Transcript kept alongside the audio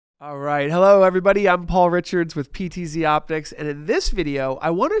All right, hello everybody, I'm Paul Richards with PTZOptics, and in this video, I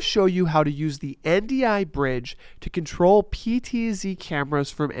want to show you how to use the NDI Bridge to control PTZ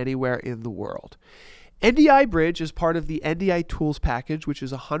cameras from anywhere in the world. NDI Bridge is part of the NDI Tools package, which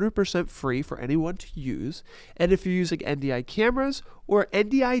is 100% free for anyone to use. And if you're using NDI cameras or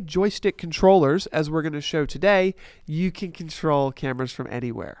NDI joystick controllers, as we're going to show today, you can control cameras from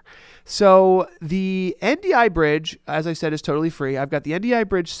anywhere. So the NDI Bridge, as I said, is totally free. I've got the NDI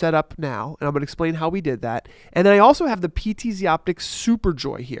Bridge set up now, and I'm going to explain how we did that. And then I also have the PTZOptics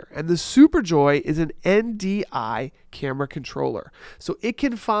SuperJoy here. And the SuperJoy is an NDI camera controller. So it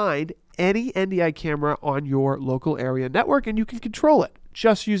can find any NDI camera on your local area network, and you can control it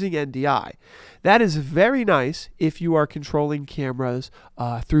just using NDI. That is very nice if you are controlling cameras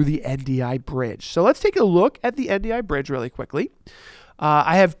through the NDI Bridge. So let's take a look at the NDI Bridge really quickly.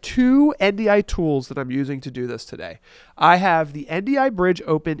 I have two NDI tools that I'm using to do this today. I have the NDI Bridge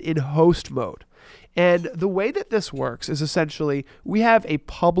open in host mode. And the way that this works is essentially we have a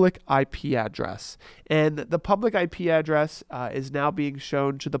public IP address, and the public IP address is now being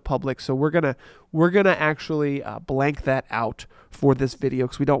shown to the public. So we're gonna actually blank that out for this video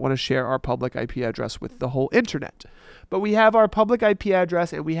because we don't want to share our public IP address with the whole internet. But we have our public IP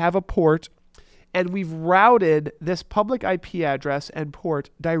address and we have a port, and we've routed this public IP address and port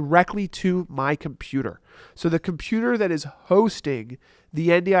directly to my computer. So the computer that is hosting the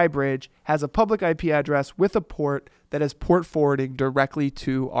NDI Bridge has a public IP address with a port that is port forwarding directly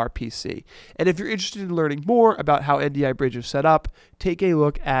to our PC. And if you're interested in learning more about how NDI Bridge is set up, take a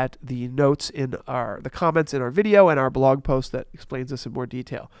look at the notes in the comments in our video and our blog post that explains this in more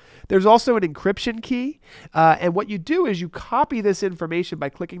detail. There's also an encryption key, and what you do is you copy this information by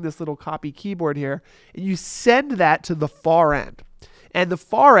clicking this little copy keyboard here, and you send that to the far end. And the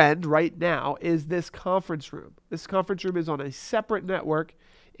far end right now is this conference room. This conference room is on a separate network,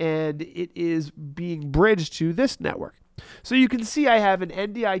 and it is being bridged to this network. So you can see I have an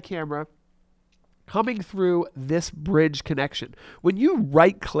NDI camera coming through this bridge connection. When you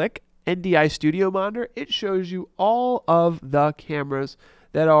right-click NDI Studio Monitor, it shows you all of the cameras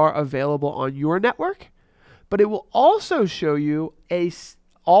that are available on your network, but it will also show you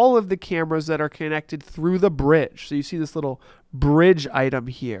all of the cameras that are connected through the bridge. So you see this little bridge item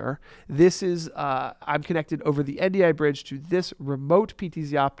here. This is, I'm connected over the NDI Bridge to this remote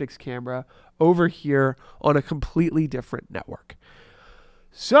PTZOptics camera over here on a completely different network.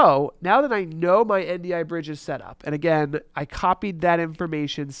 So now that I know my NDI Bridge is set up, and again, I copied that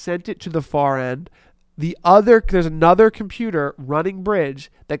information, sent it to the far end, there's another computer running Bridge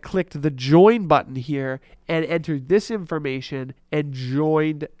that clicked the join button here and entered this information and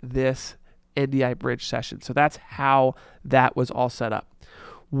joined this NDI Bridge session. So that's how that was all set up.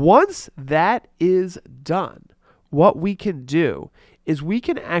 Once that is done, what we can do is we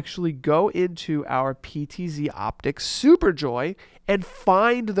can actually go into our PTZOptics SuperJoy and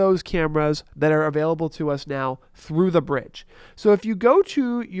find those cameras that are available to us now through the bridge. So if you go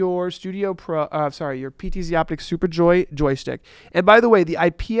to your your PTZOptics SuperJoy joystick, and by the way, the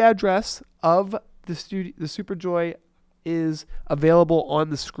IP address of the SuperJoy is available on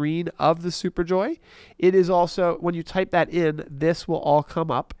the screen of the SuperJoy. It is also, when you type that in, this will all come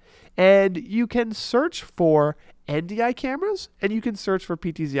up, and you can search for NDI cameras and you can search for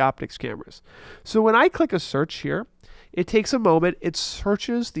PTZOptics cameras. So when I click a search here, it takes a moment, it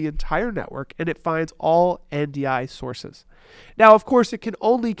searches the entire network, and it finds all NDI sources. Now, of course, it can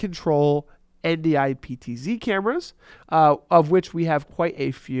only control NDI PTZ cameras, of which we have quite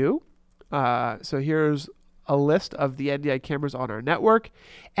a few. So here's a list of the NDI cameras on our network.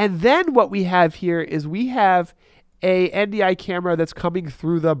 And then what we have here is we have a NDI camera that's coming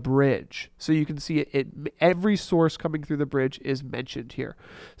through the bridge. So you can see every source coming through the bridge is mentioned here.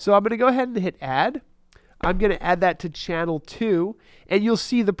 So I'm going to go ahead and hit add. I'm going to add that to channel 2, and you'll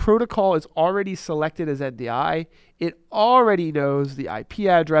see the protocol is already selected as NDI. It already knows the IP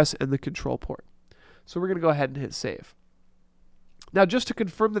address and the control port. So we're going to go ahead and hit save. Now, just to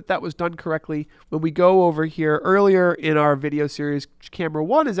confirm that that was done correctly, when we go over here earlier in our video series, camera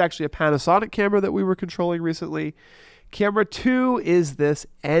 1 is actually a Panasonic camera that we were controlling recently. Camera 2 is this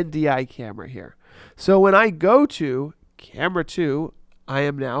NDI camera here. So when I go to camera 2, I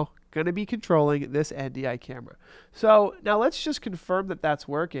am now going to be controlling this NDI camera. So now let's just confirm that that's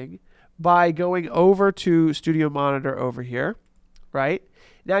working by going over to Studio Monitor over here, right?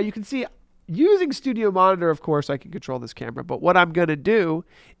 Now you can see using Studio Monitor, of course, I can control this camera, but what I'm going to do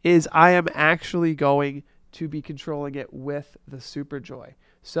is I am actually going to be controlling it with the SuperJoy.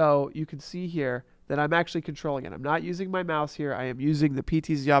 So you can see here that I'm actually controlling it. I'm not using my mouse here. I am using the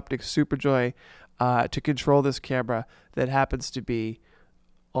PTZOptics SuperJoy to control this camera that happens to be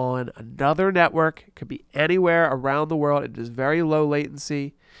on another network. It could be anywhere around the world. It is very low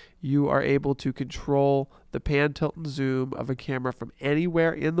latency. You are able to control the pan, tilt, and zoom of a camera from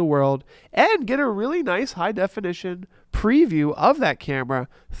anywhere in the world and get a really nice high definition preview of that camera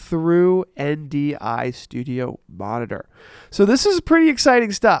through NDI Studio Monitor. So this is pretty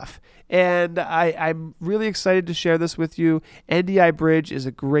exciting stuff. And I'm really excited to share this with you. NDI Bridge is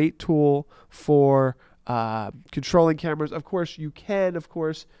a great tool for controlling cameras. Of course, you can,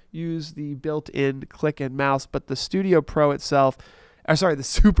 use the built-in click and mouse, but the Studio Pro itself, the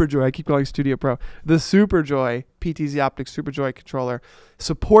SuperJoy, I keep calling Studio Pro, the SuperJoy, PTZOptics SuperJoy controller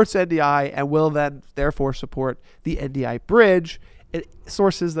supports NDI and will then therefore support the NDI Bridge and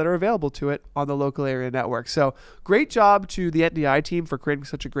sources that are available to it on the local area network. So great job to the NDI team for creating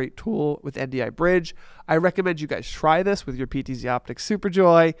such a great tool with NDI Bridge. I recommend you guys try this with your PTZOptics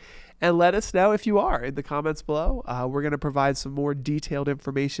SuperJoy and let us know if you are in the comments below. We're going to provide some more detailed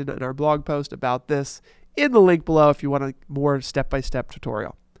information in our blog post about this in the link below if you want a more step-by-step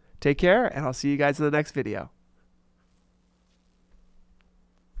tutorial. Take care, and I'll see you guys in the next video.